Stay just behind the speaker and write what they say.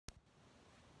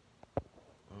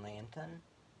Hamilton.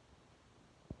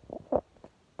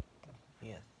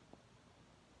 Yes.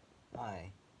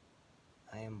 Hi,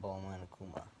 I am Bowman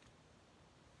Akuma.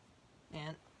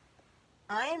 And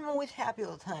I am always happy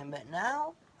all the time, but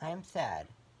now I am sad.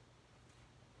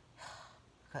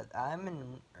 Because I'm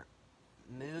in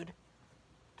mood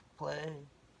to play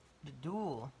the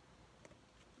duel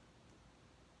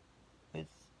with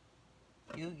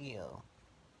Yu-Gi-Oh!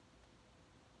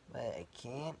 But I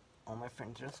can't, all my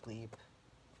friends are asleep.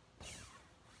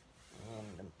 And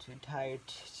I'm too tired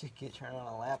to get turned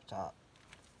on a laptop.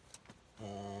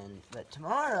 But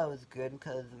tomorrow is good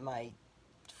because my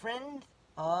friends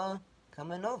are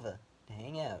coming over to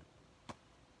hang out.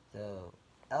 So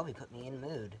that'll be put me in the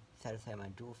mood. Satisfy my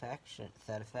dual faction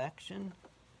satisfaction.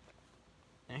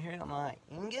 And here I got my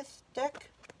Ingus deck.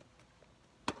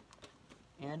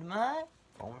 And my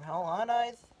Former Hell Odd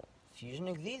Eyes Fusion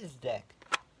Exesus deck.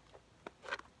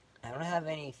 I don't have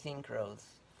any synchros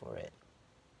for it.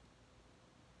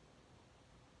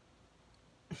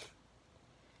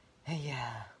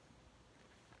 Yeah.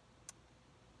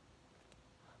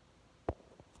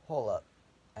 Hold up.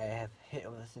 I have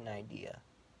hit with an idea.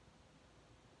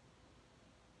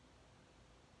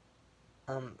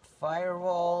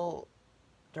 Firewall,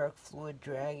 Dark Fluid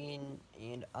Dragon,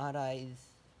 and Odd Eyes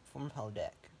from Hell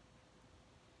deck.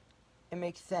 It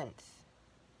makes sense.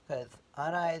 Because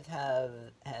Odd Eyes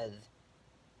has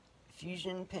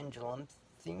Fusion Pendulums,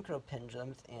 Synchro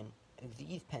Pendulums, and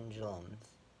Xyz Pendulums.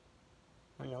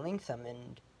 When you're link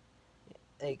summoned,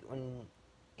 and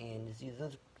use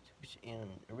those in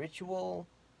Ritual,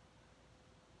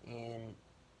 and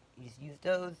you just use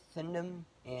those, send them,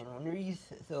 and when you use,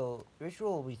 so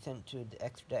Ritual will be sent to the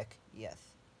extra deck, yes.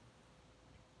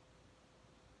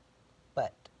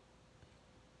 But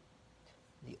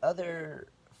the other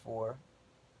 4,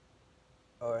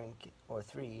 or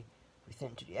 3, we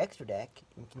sent to the extra deck,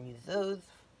 and can use those,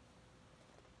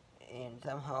 and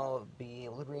somehow be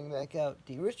able to bring back out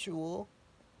the Ritual,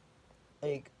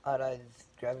 like Odd Eyes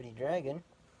Gravity Dragon,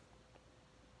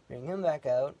 bring him back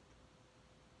out,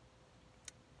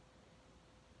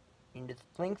 and just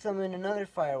blink summon another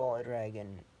Firewall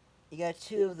Dragon. You got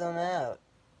 2 of them out.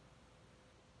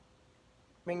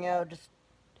 Bring out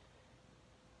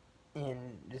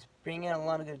bring out a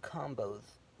lot of good combos.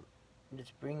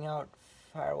 Just bring out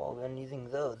Firewall and using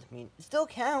those. I mean, it still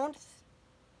counts.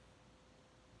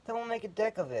 Someone make a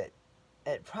deck of it.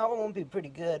 It probably won't be pretty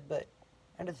good, but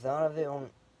I just thought of it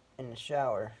in the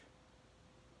shower.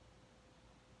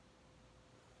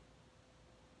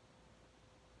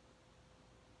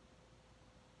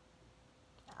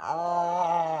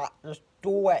 Just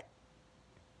do it.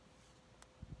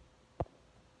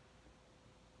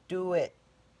 Do it.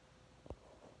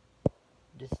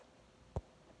 Just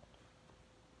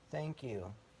thank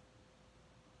you.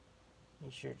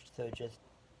 You sure? So just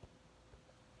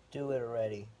do it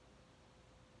already.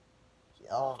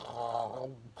 Oh,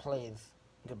 please.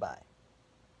 Goodbye.